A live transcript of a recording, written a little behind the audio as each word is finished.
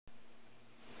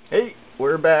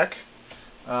back.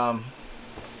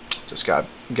 Just got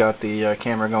the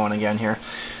camera going again here.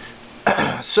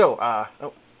 So,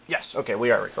 oh, yes, okay,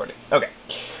 we are recording. Okay.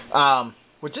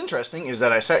 What's interesting is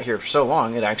that I sat here for so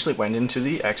long, it actually went into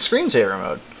the X screensaver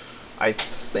mode. I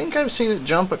think I've seen it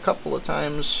jump a couple of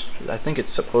times. I think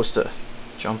it's supposed to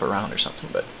jump around or something,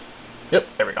 but yep,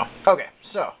 there we go. Okay,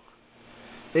 so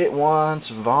it wants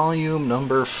volume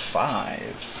number 5.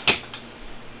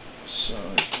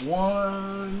 So it's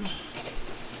 1,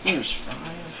 here's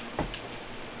 5.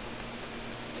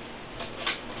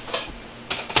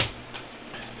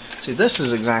 See, this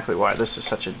is exactly why this is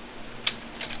such a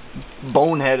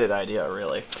boneheaded idea,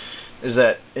 really, is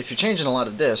that if you're changing a lot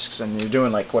of disks and you're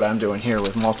doing like what I'm doing here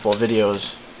with multiple videos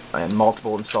and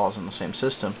multiple installs in the same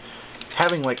system,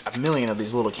 having like a million of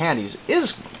these little candies is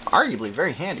arguably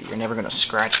very handy. You're never going to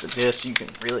scratch the disk. You can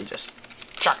really just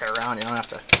chuck it around. You don't have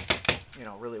to,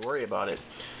 really worry about it.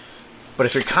 But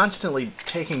if you're constantly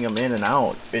taking them in and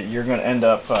out, you're going to end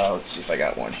up, let's see if I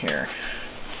got one here.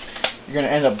 You're going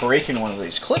to end up breaking one of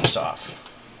these clips off.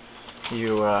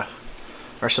 You are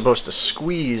supposed to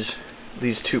squeeze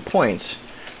these 2 points,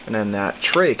 and then that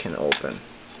tray can open,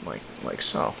 like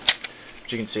so.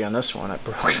 As you can see on this one, I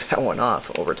broke that one off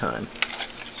over time.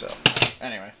 So,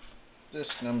 anyway, disk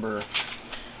number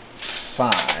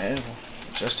 5,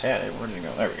 just had it. Where did it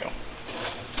go? There we go.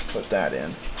 Put that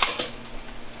in.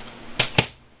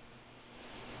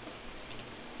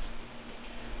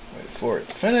 Wait for it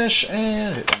to finish,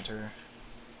 and hit enter.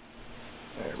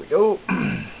 There we go.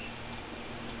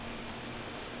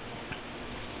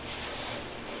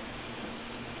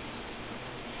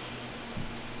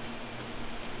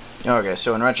 Okay,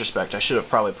 so in retrospect, I should have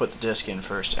probably put the disc in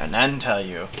first and then tell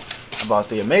you about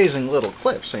the amazing little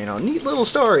clips. So, neat little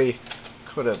story.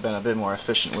 Could have been a bit more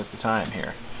efficient with the time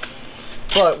here.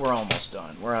 But we're almost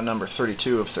done. We're on number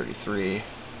 32 of 33.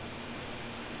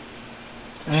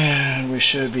 And we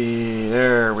should be,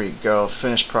 there we go,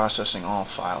 finished processing all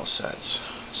file sets.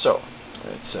 So,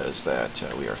 it says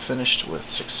that we are finished with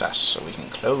success, so we can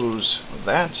close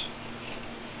that.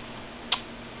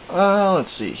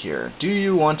 Let's see here. Do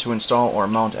you want to install or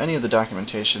mount any of the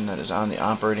documentation that is on the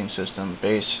operating system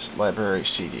base library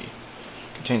CD?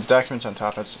 Contains documents on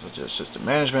topics such as system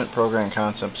management, program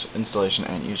concepts, installation,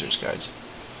 and users guides.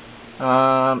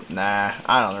 Nah,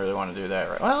 I don't really want to do that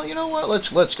right. Well, you know what?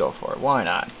 Let's go for it. Why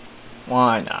not?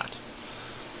 Why not?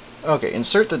 Okay,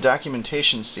 insert the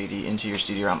documentation CD into your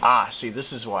CD-ROM. See,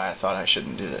 this is why I thought I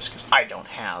shouldn't do this, because I don't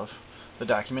have the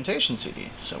documentation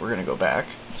CD. So we're going to go back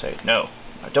and say, no,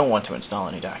 I don't want to install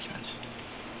any documents.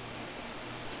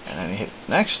 And then we hit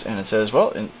next, and it says,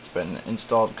 well, it's been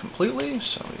installed completely,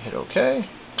 so we hit OK.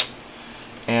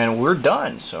 And we're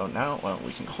done. So now, well,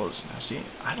 we can close it now. See,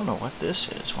 I don't know what this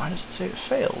is. Why does it say it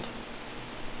failed?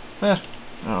 I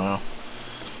don't know.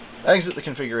 Exit the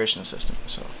configuration system.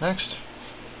 So next.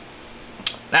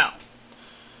 Now,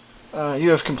 you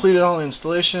have completed all the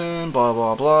installation, blah,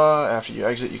 blah, blah. After you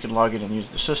exit, you can log in and use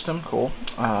the system. Cool.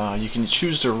 You can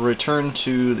choose to return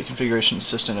to the configuration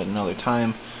system at another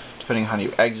time. Depending on how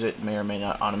you exit, may or may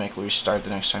not automatically restart the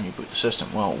next time you boot the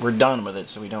system. Well, we're done with it,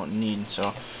 so we don't need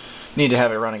to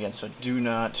have it run again. So do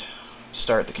not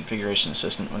start the configuration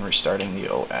assistant when restarting the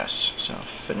OS. So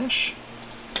finish.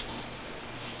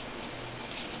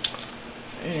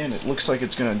 And it looks like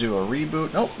it's going to do a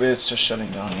reboot. Nope, it's just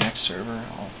shutting down the X server.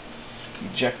 I'll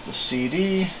eject the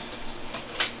CD.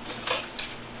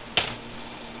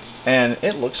 And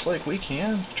it looks like we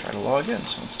can try to log in.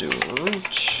 So let's do root.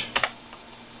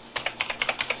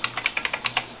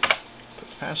 Put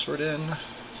the password in.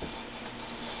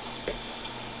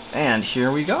 And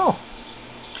here we go.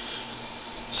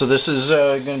 So this is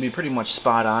going to be pretty much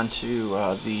spot on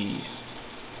to the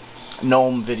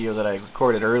GNOME video that I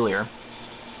recorded earlier.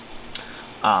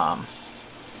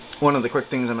 One of the quick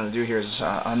things I'm going to do here is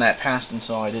on that past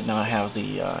install I did not have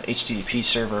the HTTP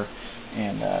server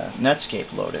and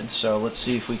Netscape loaded. So let's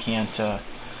see if we can't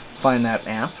find that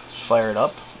app, fire it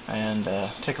up, and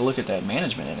take a look at that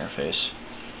management interface.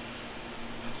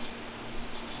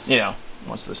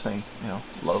 Once this thing,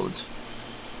 loads.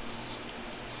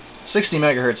 60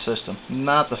 megahertz system,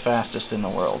 not the fastest in the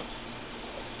world.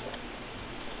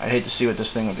 I'd hate to see what this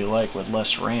thing would be like with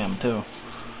less RAM, too.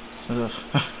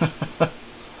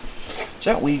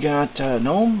 So we got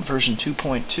GNOME version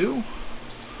 2.2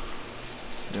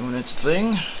 doing its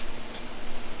thing.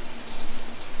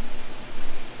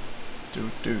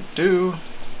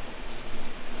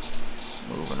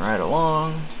 Moving right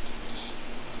along.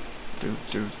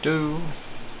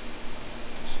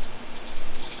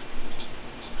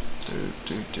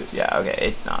 Yeah, okay,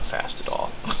 it's not fast at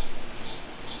all.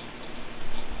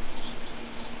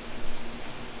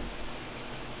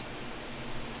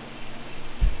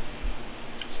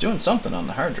 doing something on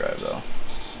the hard drive, though.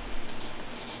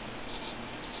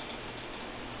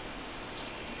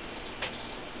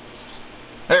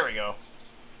 There we go.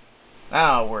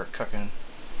 Now we're cooking.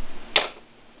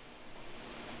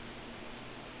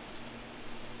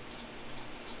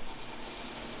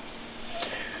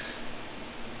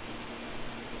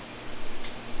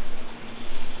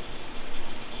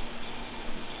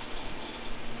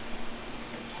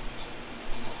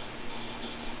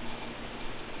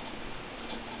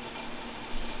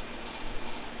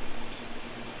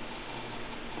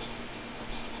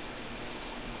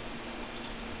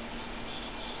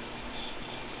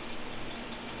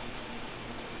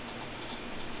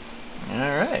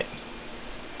 Alright.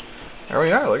 There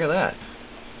we are, look at that.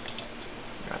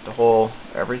 Got the whole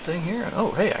everything here.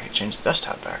 Oh, hey, I can change the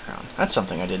desktop background. That's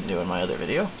something I didn't do in my other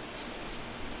video.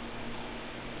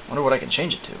 Wonder what I can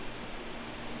change it to.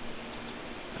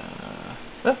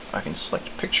 Oh, I can select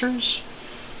pictures.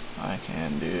 I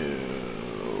can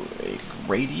do a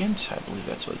gradient. I believe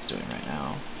that's what it's doing right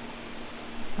now.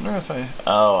 Wonder if I...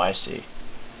 Oh, I see.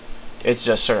 It's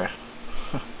just sort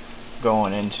of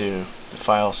going into the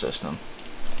file system.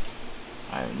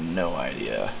 I have no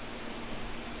idea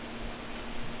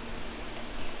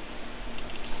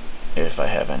if I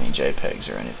have any JPEGs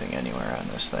or anything anywhere on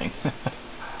this thing.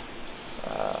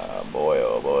 Boy,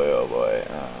 oh boy, oh boy.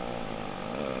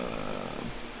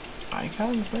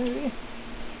 Icons, maybe?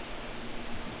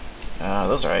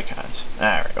 Those are icons.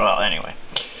 Alright, well, anyway.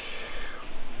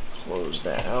 Close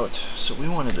that out. So we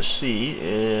wanted to see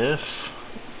if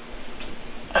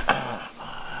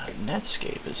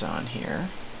Netscape is on here.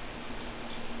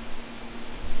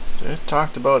 It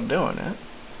talked about doing it.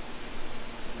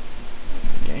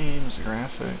 Games,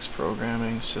 graphics,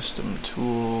 programming, system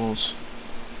tools,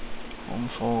 home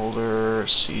folder,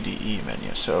 CDE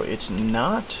menu. So it's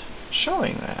not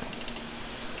showing that.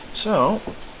 So,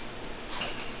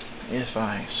 if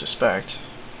I suspect,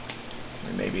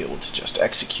 we may be able to just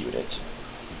execute it.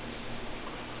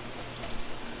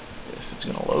 If it's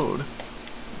going to load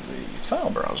the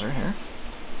file browser here.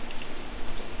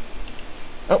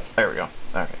 Oh, there we go.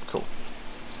 Okay, cool.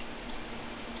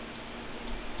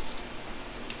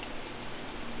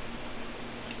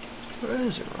 Where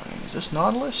is it running? Is this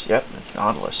Nautilus? Yep, it's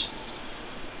Nautilus.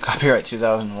 Copyright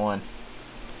 2001.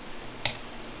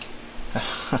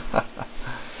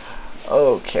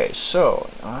 Okay, so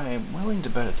I'm willing to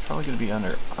bet it's probably going to be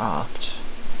under opt.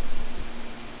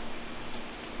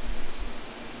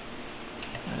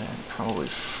 And probably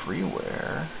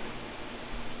freeware.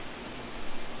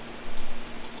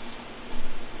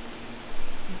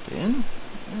 Bin?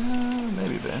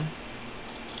 Maybe bin.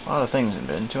 A lot of things in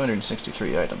bin.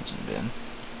 263 items in bin.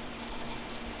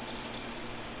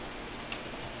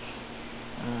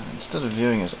 Instead of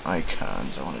viewing as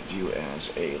icons, I want to view as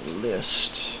a list.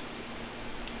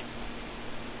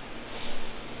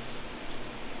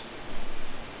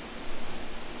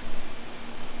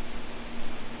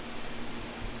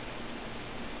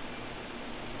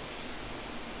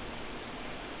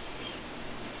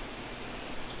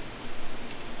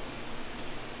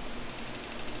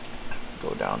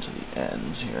 Go down to the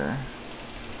ends here.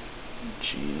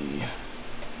 G.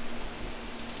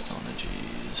 Down the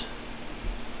G's.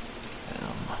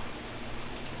 M.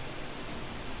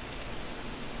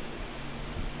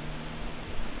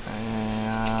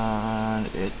 And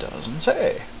it doesn't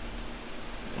say.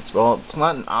 It's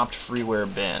not an opt freeware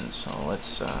bin, so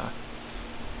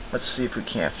let's see if we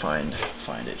can't find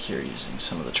it here using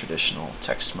some of the traditional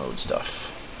text mode stuff.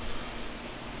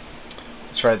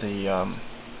 Let's try the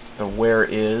where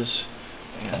is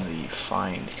and the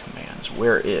find commands.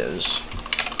 Where is?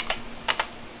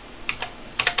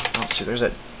 Oh, see, there's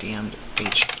that damned H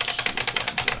key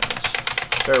again.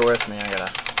 Bear with me, I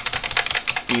gotta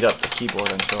beat up the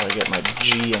keyboard until I get my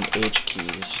G and H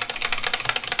keys.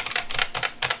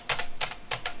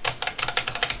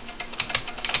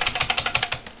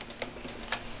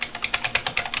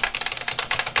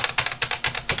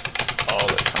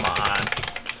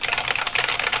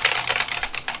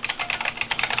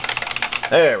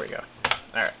 There we go.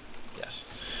 Alright, yes.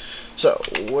 So,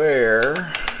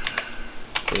 where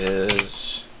is,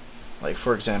 like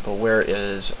for example, where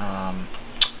is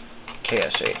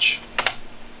KSH?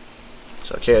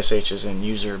 So KSH is in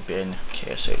user bin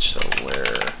KSH, so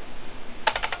where...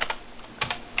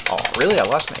 Oh, really? I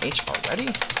lost my H already?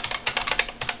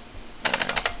 There we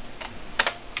go.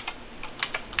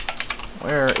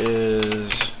 Where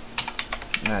is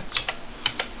net?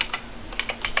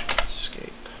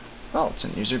 Oh, it's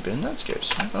in user bin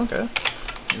Netscape. Okay.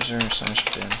 User / bin /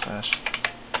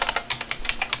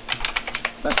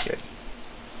 Netscape.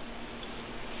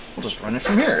 We'll just run run it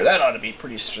from here. That ought to be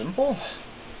pretty simple.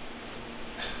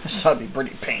 This ought to be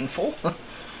pretty painful,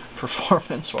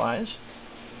 performance-wise.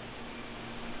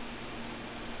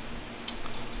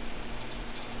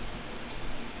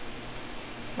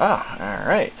 Ah,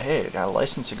 alright. Hey, got a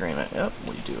license agreement. Yep,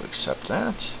 we do accept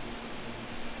that.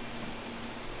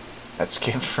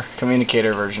 Netscape for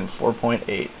Communicator version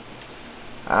 4.8.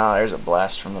 Ah, there's a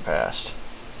blast from the past.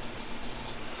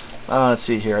 Let's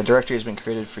see here. A directory has been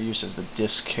created for use as the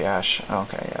disk cache.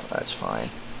 Okay, yeah, that's fine.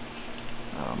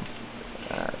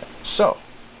 Alright. So,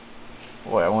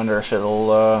 boy, I wonder if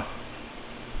it'll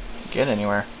get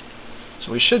anywhere.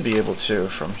 So we should be able to,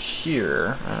 from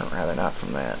here, rather not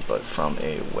from that, but from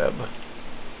a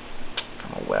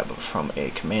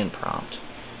command prompt,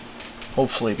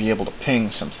 hopefully be able to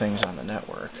ping some things on the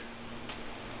network.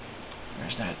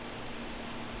 There's that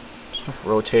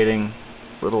rotating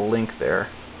little link there.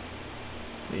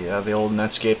 The old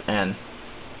Netscape N.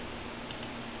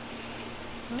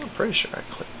 I'm pretty sure I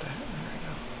clicked that.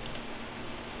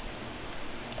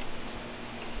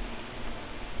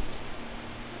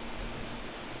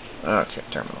 There we go. Okay,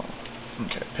 terminal.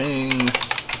 Okay, ping.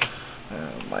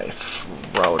 My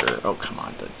router. Oh, come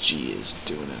on, the G is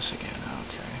doing this again.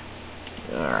 Okay.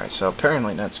 Alright, so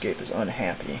apparently Netscape is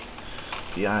unhappy.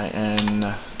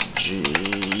 P-I-N-G.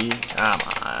 Come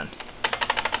on.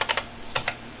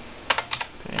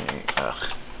 Ping. Ugh.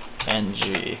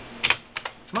 N-G.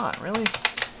 Come on, really?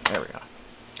 There we go.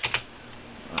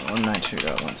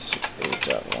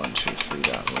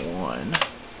 192.168.123.1.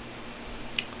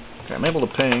 Okay, I'm able to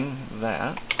ping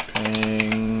that.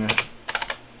 Ping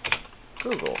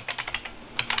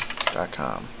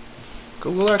Google.com.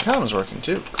 Google.com is working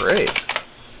too. Great.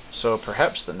 So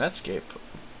perhaps the Netscape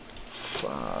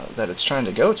that it's trying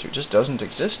to go to just doesn't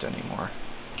exist anymore.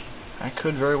 That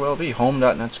could very well be.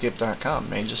 Home.netscape.com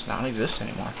may just not exist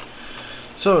anymore.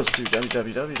 So let's do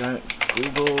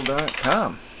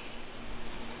www.google.com.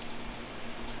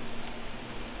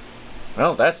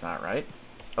 Well, that's not right.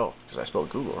 Oh, because I spelled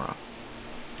Google wrong.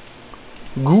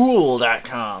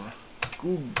 Google.com.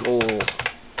 Google.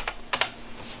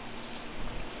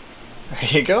 There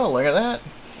you go. Look at that.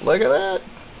 Look at that.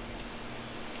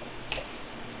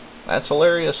 That's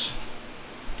hilarious.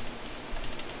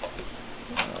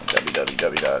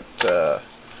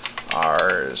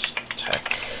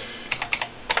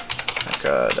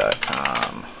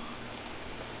 www.arstech.com.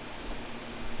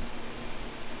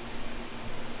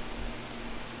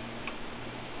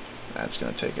 That's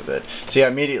going to take a bit. See, I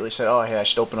immediately said, oh, hey, I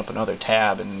should open up another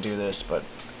tab and do this, but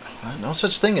no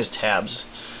such thing as tabs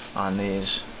on these.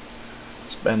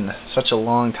 It's been such a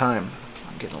long time.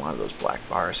 I'm getting a lot of those black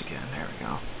bars again. There we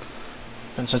go.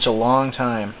 It's been such a long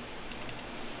time.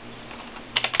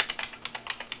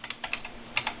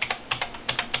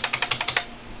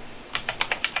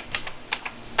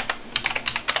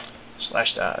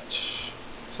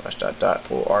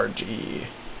 /.org,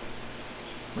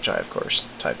 which I, of course,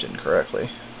 typed in correctly.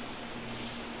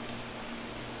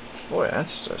 Boy,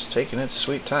 that's just taking its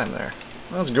sweet time there.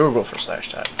 Well, it's Google for /.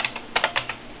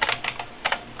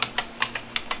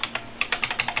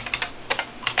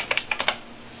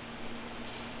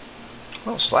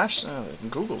 Well,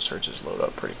 Google searches load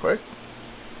up pretty quick.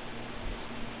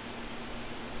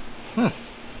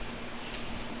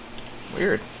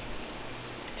 Weird.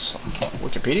 So,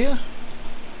 Wikipedia?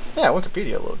 Yeah,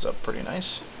 Wikipedia loads up pretty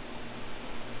nice.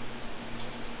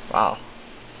 Wow.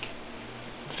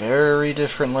 Very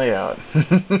different layout.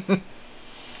 It's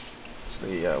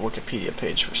the Wikipedia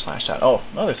page for /. Oh,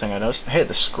 another thing I noticed. Hey,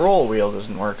 the scroll wheel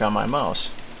doesn't work on my mouse.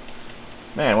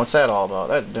 Man, what's that all about?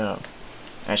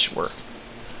 That should work.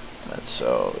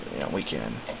 So, we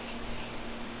can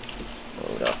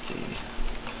load up the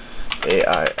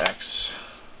AIX.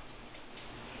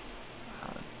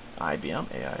 IBM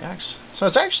AIX. So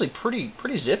it's actually pretty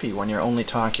zippy when you're only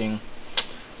talking,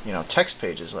 text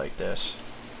pages like this.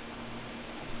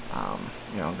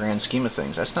 Grand scheme of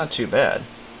things, that's not too bad.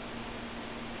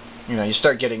 You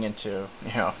start getting into,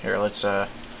 here, let's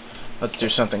do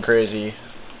something crazy.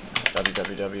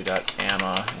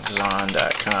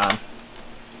 www.amazon.com.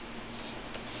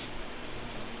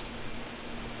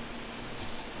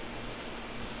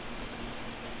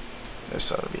 This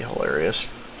ought to be hilarious.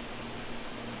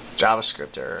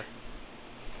 JavaScript error.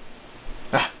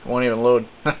 It won't even load.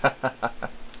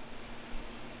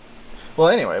 Well,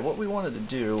 anyway, what we wanted to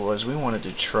do was we wanted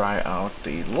to try out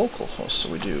the local host. So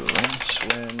we do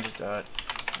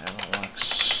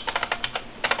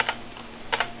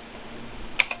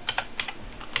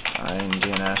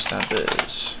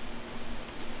linkswind.avalanx.indns.biz.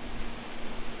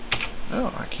 Oh,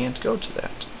 I can't go to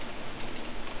that.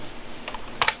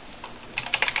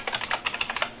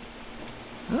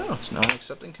 Oh, it's not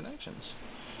accepting connections.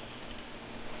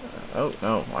 Oh,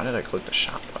 no, why did I click the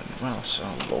shop button? Well, so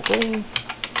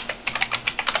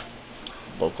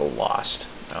local lost.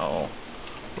 No.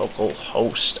 Local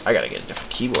host. I gotta get a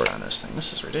different keyboard on this thing. This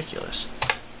is ridiculous.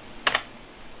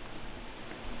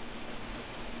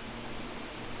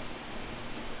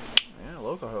 Yeah,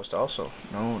 localhost also.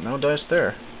 No dice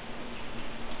there.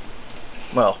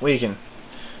 Well, we can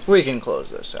close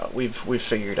this out. We've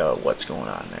figured out what's going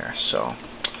on there. So,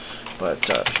 but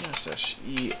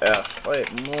PSEF,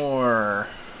 wait more.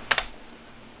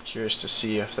 Curious to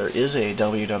see if there is a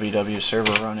www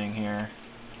server running here.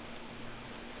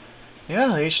 Yeah,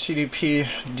 the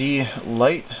HTTPD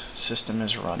Lite system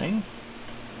is running.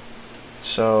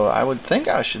 So I would think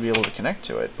I should be able to connect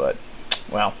to it, but,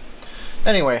 well,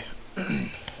 anyway.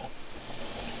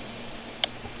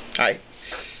 Hi.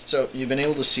 So you've been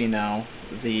able to see now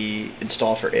the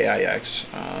install for AIX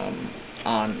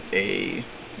on a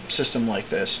system like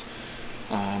this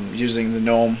using the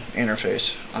GNOME interface.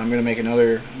 I'm going to make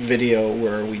another video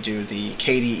where we do the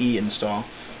KDE install,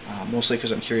 mostly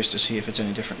because I'm curious to see if it's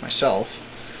any different myself.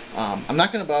 I'm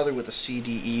not going to bother with the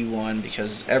CDE one because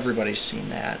everybody's seen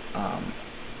that.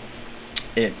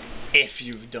 If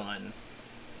you've done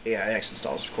AIX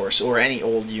installs, of course, or any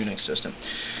old Unix system.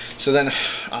 So then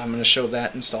I'm going to show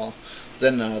that install.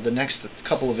 Then the next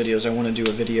couple of videos, I want to do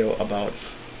a video about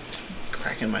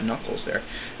cracking my knuckles there.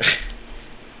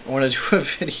 I want to do a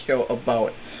video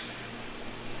about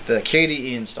the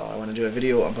KDE install. I want to do a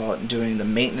video about doing the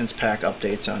maintenance pack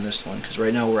updates on this one, because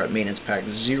right now we're at maintenance pack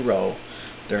 0.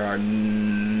 There are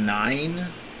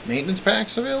 9 maintenance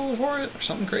packs available for it, or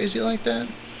something crazy like that.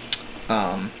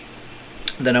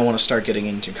 Then I want to start getting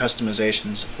into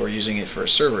customizations for using it for a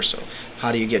server. So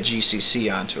how do you get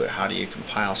GCC onto it? How do you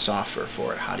compile software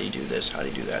for it? How do you do this? How do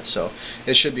you do that? So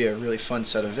it should be a really fun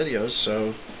set of videos,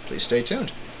 so please stay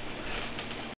tuned.